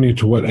testimony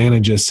to what Anna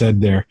just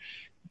said there.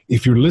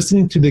 If you're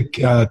listening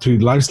to to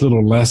Life's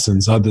Little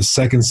Lessons of the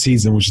second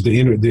season, which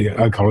is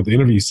I call it the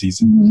interview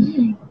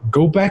season,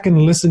 go back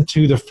and listen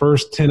to the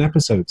first 10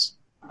 episodes.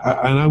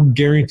 And I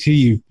guarantee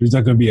you, there's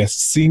not going to be a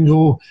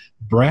single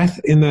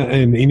breath in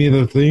any of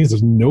the things.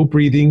 There's no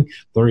breathing.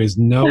 There is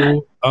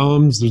no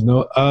there's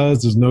no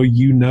there's no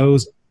you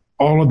knows.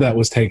 All of that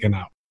was taken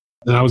out.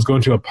 And I was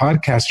going to a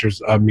podcasters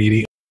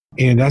meeting,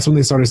 and that's when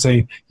they started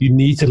saying, you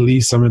need to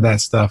leave some of that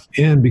stuff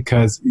in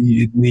because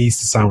it needs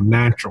to sound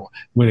natural.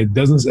 When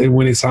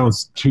it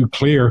sounds too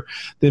clear,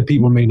 then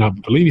people may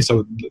not believe you.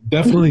 So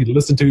definitely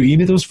listen to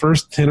any of those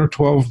first 10 or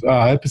 12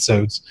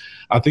 episodes.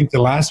 I think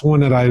the last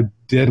one that I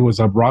did was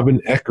Robin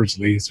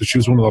Eckersley. So she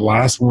was one of the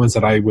last ones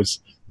that I was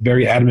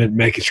very adamant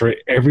making sure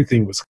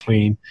everything was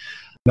clean.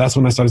 That's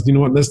when I started, you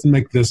know what, let's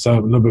make this a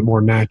little bit more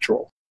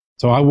natural.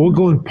 So I will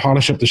go and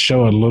polish up the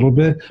show a little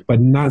bit, but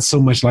not so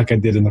much like I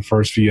did in the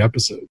first few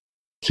episodes.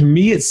 To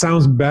me, it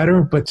sounds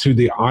better, but to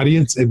the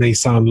audience, it may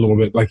sound a little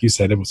bit, like you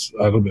said, it was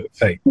a little bit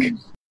fake.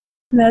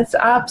 That's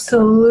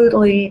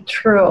absolutely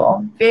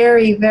true.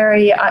 Very,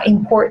 very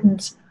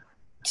important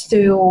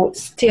to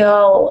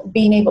still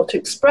being able to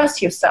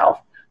express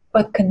yourself,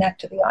 but connect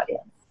to the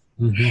audience.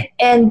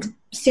 And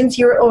since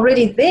you're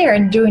already there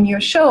and doing your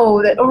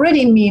show, that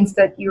already means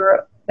that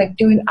you're like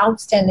doing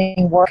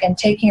outstanding work and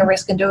taking a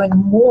risk and doing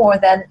more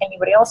than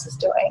anybody else is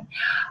doing,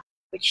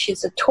 which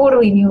is a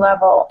totally new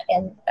level,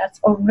 and that's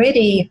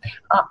already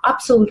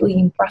absolutely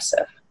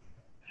impressive.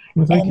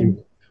 Well, thank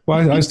you.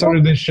 Well, I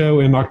started this show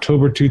in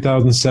October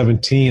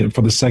 2017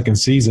 for the second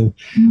season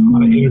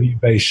on an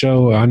interview-based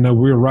show. I know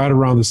we're right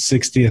around the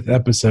 60th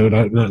episode.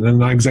 I'm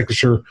not exactly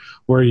sure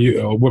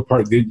what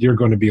part you're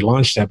going to be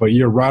launched at, but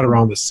you're right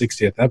around the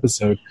 60th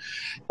episode.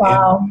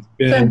 Wow,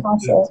 so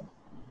impressive.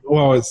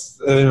 Well,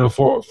 it's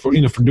for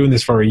doing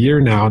this for a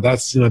year now.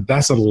 That's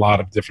a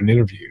lot of different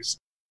interviews,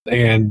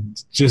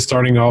 and just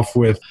starting off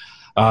with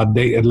a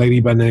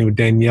lady by the name of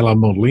Daniela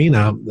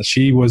Molina.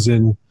 She was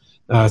in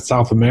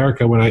South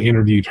America when I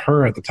interviewed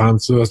her at the time,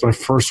 so that's my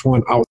first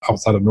one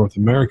outside of North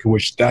America,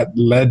 which that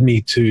led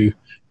me to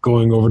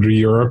going over to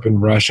Europe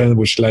and Russia,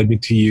 which led me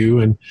to you,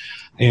 and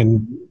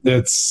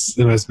it's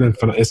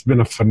been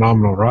a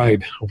phenomenal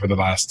ride over the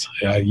last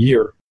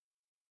year.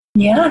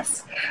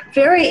 Yes,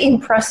 very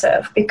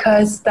impressive,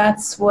 because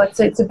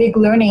it's a big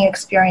learning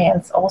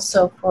experience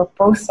also for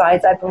both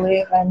sides, I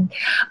believe. And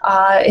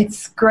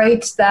it's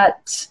great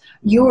that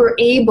you were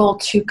able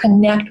to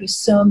connect with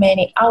so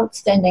many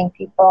outstanding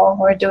people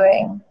who are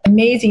doing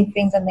amazing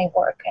things in their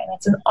work. And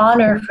it's an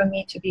honor for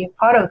me to be a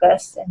part of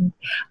this, and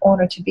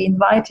honor to be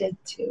invited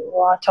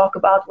to talk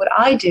about what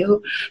I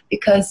do,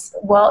 because,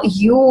 well,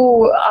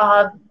 you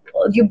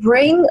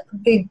bring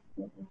the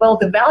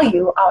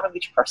value out of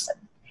each person,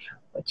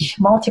 which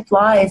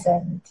multiplies,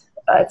 and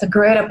it's a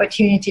great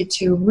opportunity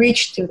to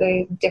reach to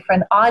the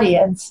different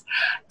audience,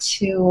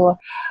 to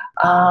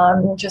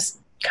just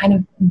kind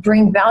of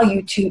bring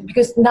value to,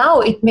 because now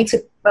it makes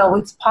it,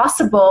 it's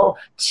possible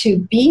to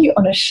be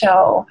on a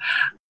show,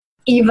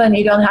 even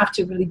you don't have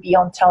to really be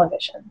on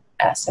television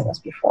as it was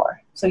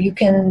before. So you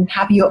can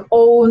have your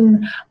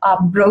own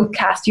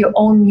broadcast, your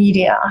own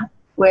media,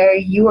 where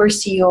you are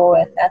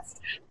CEO, and that's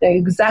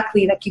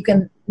exactly like you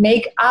can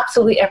make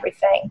absolutely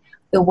everything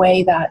the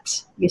way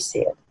that you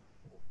see it,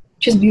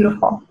 which is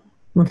beautiful.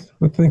 Well,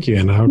 thank you,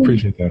 Anna. I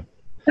appreciate that.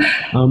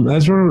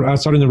 As we're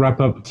starting to wrap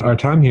up our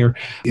time here,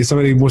 if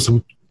somebody wants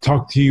to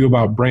talk to you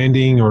about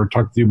branding or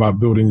talk to you about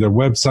building their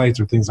websites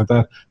or things like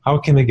that, how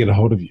can they get a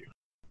hold of you?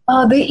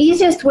 The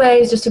easiest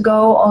way is just to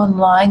go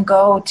online,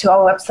 go to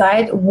our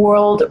website,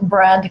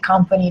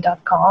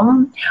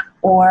 worldbrandcompany.com.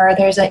 or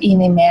there's an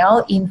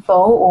email, info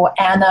or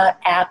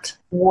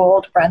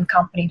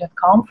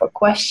anna@worldbrandcompany.com for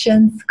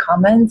questions,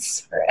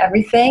 comments, for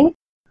everything.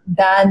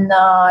 Then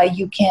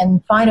you can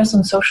find us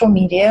on social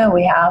media.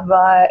 We have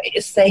the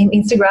same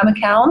Instagram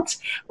account.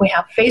 We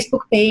have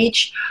Facebook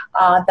page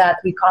that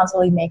we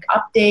constantly make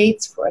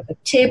updates for the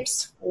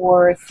tips,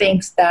 for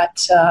things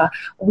that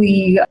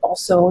we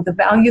also, the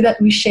value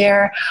that we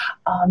share.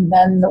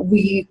 Then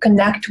we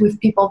connect with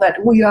people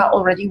that we are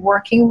already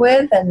working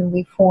with, and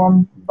we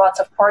form lots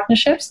of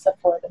partnerships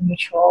for the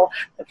mutual,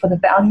 for the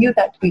value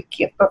that we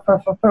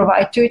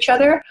provide to each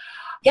other.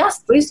 Yes,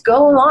 please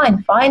go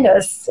online, find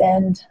us,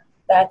 and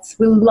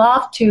we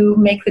love to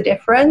make the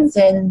difference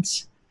and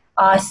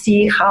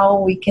see how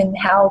we can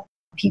help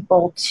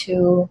people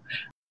to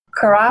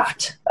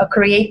create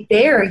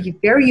their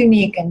very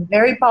unique and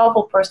very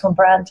powerful personal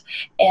brand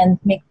and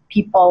make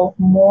people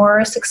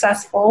more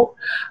successful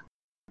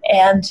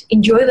and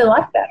enjoy their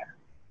life better.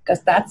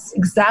 Because that's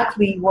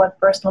exactly what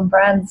personal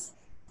brands,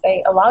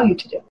 they allow you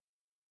to do.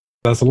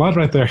 That's a lot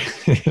right there.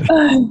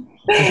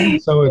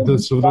 So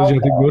those you have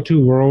to go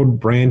to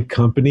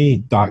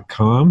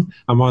worldbrandcompany.com.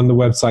 I'm on the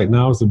website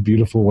now. It's a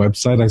beautiful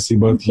website. I see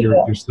both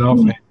yourself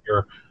and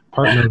your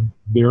partner,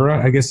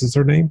 Vera, I guess is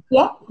her name.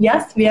 Yeah.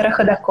 Yes, Vera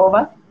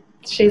Khodakova.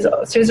 She's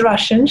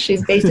Russian.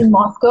 She's based in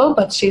Moscow,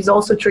 but she's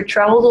also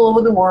traveled all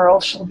over the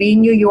world. She'll be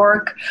in New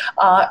York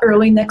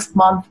early next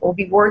month. We'll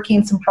be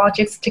working some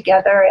projects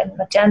together and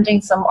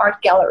attending some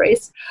art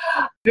galleries.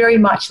 Very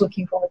much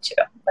looking forward to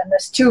it. When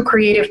there's two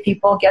creative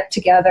people get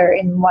together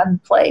in one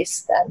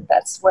place, then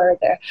that's where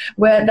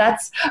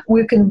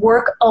we can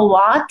work a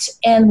lot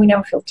and we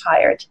never feel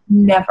tired.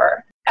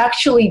 Never.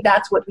 Actually,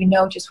 that's what we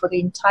know just for the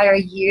entire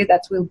year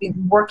that we've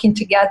been working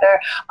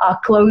together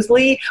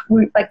closely.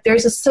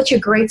 There's such a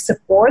great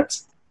support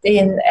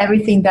in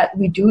everything that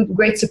we do,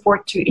 great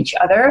support to each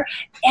other.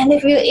 And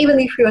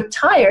even if you're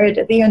tired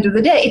at the end of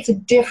the day, it's a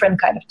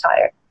different kind of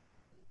tired.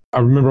 I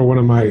remember one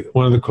of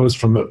the quotes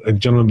from a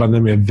gentleman by the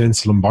name of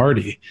Vince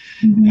Lombardi,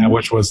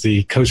 which was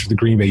the coach of the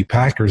Green Bay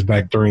Packers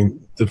back during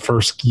the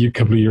first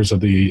couple of years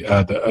of the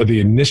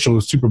initial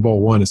Super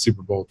Bowl I and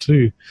Super Bowl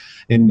II.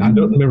 And I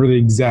don't remember the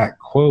exact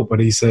quote, but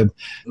he said,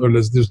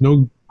 there's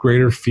no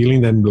greater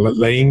feeling than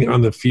laying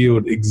on the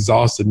field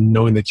exhausted,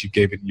 knowing that you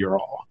gave it your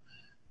all.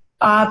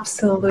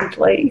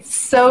 Absolutely.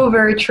 So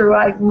very true.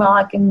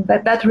 And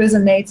that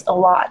resonates a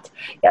lot.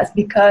 Yes,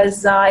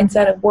 because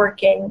instead of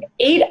working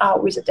 8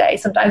 hours a day,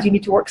 sometimes you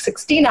need to work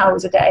 16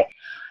 hours a day.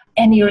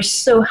 And you're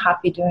so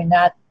happy doing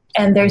that.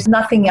 And there's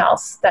nothing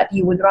else that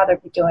you would rather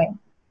be doing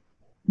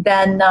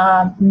than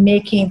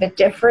making the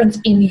difference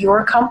in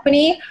your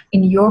company,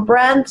 in your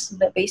brand,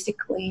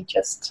 basically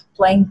just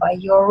playing by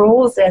your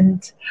rules.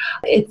 And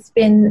it's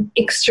been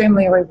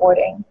extremely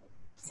rewarding.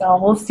 So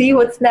we'll see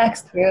what's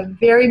next. We're a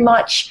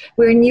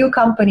new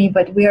company,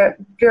 but we are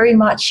very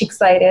much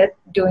excited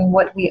doing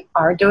what we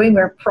are doing.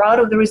 We're proud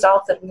of the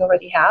results that we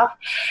already have.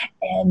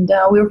 And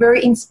we're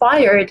very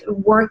inspired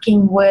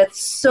working with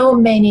so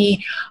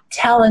many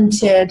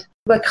talented,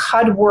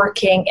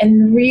 hardworking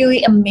and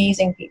really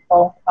amazing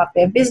people of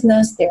their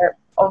business. They're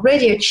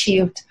already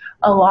achieved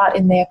a lot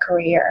in their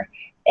career.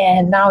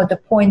 And now at the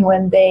point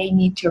when they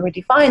need to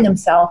redefine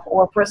themselves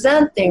or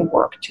present their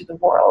work to the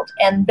world.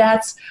 And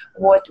that's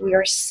what we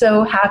are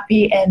so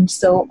happy and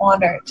so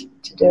honored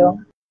to do.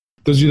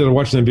 Those of you that are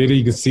watching the video,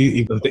 you can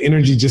see the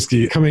energy just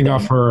coming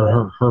off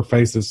her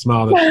face, the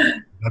smile.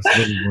 That's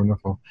really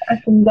wonderful. I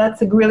think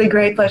that's a really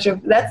great pleasure.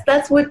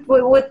 That's what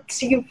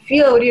you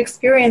feel, what you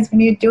experience when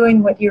you're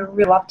doing what you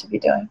really love to be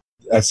doing.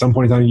 At some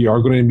point in time, you are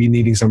going to be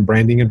needing some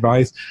branding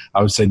advice.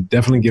 I would say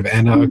definitely give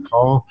Anna a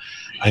call,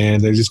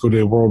 and just go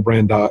to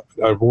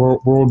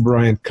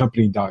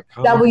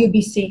worldbrandcompany.com.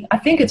 WBC. I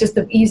think it's just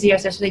the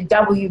easiest. It's like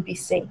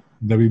WBC.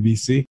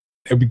 WBC.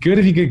 It'd be good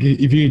if you could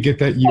get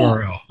that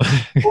URL.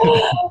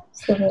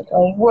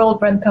 Absolutely. World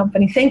Brand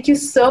Company. Thank you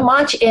so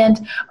much.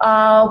 And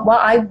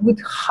I would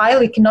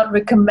cannot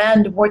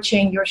recommend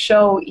watching your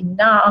show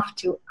enough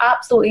to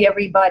absolutely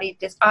everybody.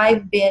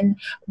 I've been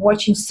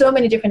watching so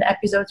many different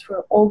episodes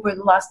for over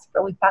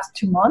the past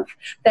 2 months.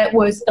 That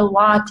was a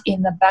lot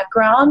in the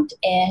background,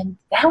 and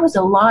that was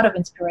a lot of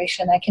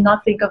inspiration. I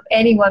cannot think of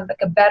anyone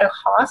like a better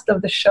host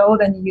of the show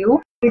than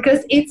you,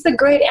 because it's a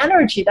great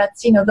energy.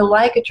 That's, the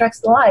like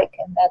attracts the like,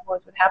 and that's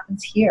what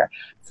happens here.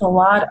 It's a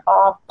lot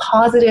of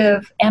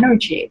positive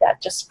energy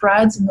that just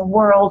spreads in the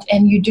world,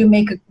 and you do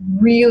make a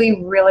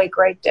really, really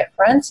great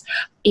difference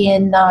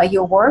in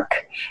your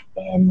work,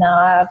 in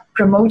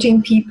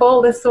promoting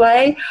people this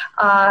way.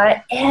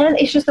 And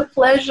it's just a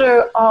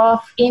pleasure of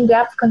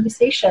in-depth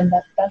conversation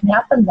that doesn't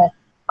happen that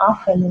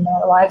often in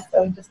our lives.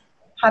 So I'm just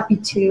happy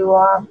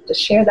to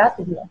share that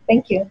with you.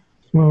 Thank you.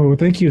 Well,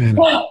 thank you,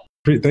 Anna.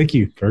 Thank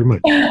you very much.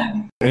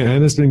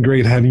 And it's been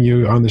great having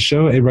you on the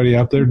show. Everybody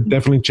out there,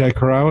 definitely check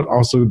her out.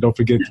 Also, don't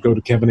forget to go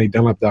to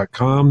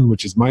kevinadunlap.com,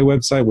 which is my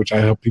website, which I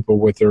help people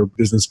with their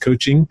business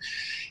coaching.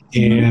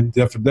 And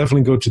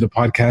definitely go to the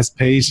podcast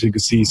page so you can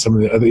see some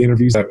of the other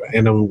interviews that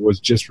Anna was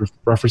just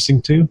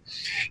referencing to.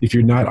 If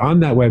you're not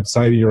on that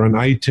website, you're on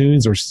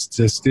iTunes or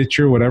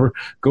Stitcher, whatever,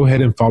 go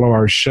ahead and follow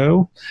our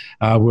show.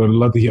 We'd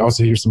love to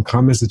also hear some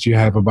comments that you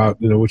have about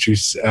what you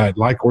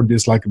like or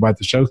dislike about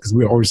the show, because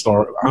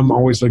I'm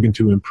always looking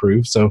to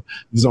improve, so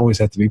this always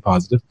have to be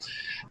positive.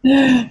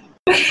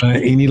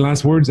 Any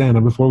last words,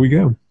 Anna, before we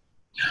go?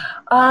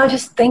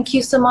 Just thank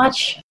you so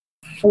much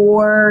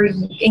for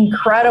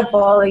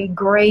incredibly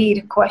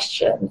great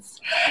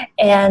questions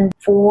and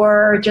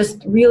for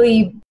just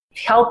really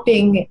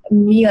helping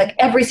me. Like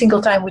every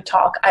single time we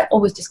talk, I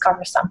always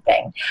discover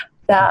something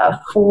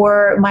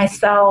for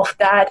myself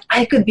that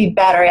I could be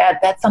better at,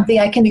 that's something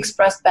I can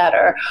express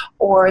better,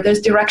 or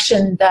there's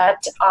direction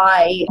that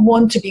I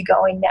want to be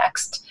going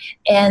next.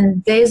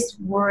 And this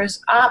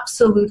was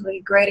absolutely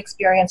a great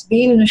experience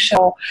being in the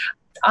show,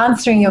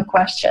 answering your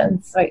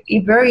questions. A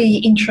very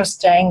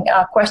interesting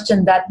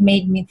question that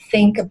made me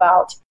think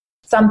about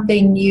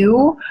something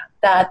new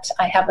that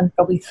I haven't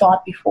probably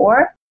thought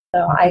before.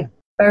 So I'm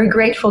very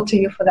grateful to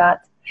you for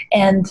that.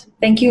 And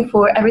thank you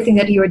for everything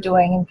that you are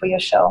doing and for your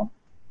show.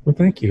 Well,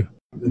 thank you.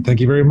 Thank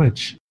you very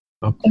much.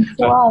 Thanks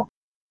a lot.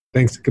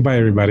 Thanks. Goodbye,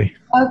 everybody.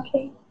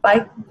 Okay.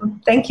 Bye.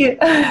 Thank you.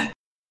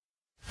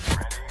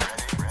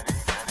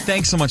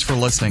 Thanks so much for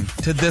listening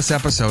to this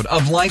episode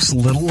of Life's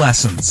Little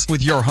Lessons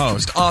with your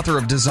host, author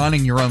of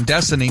Designing Your Own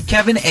Destiny,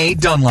 Kevin A.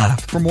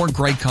 Dunlap. For more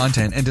great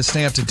content and to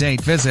stay up to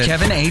date, visit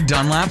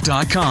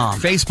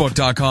kevinadunlap.com,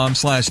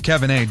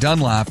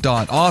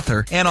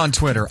 facebook.com/kevinadunlap.author, and on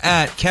Twitter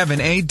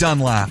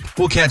 @KevinADunlap.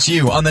 We'll catch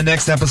you on the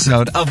next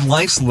episode of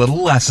Life's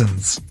Little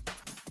Lessons.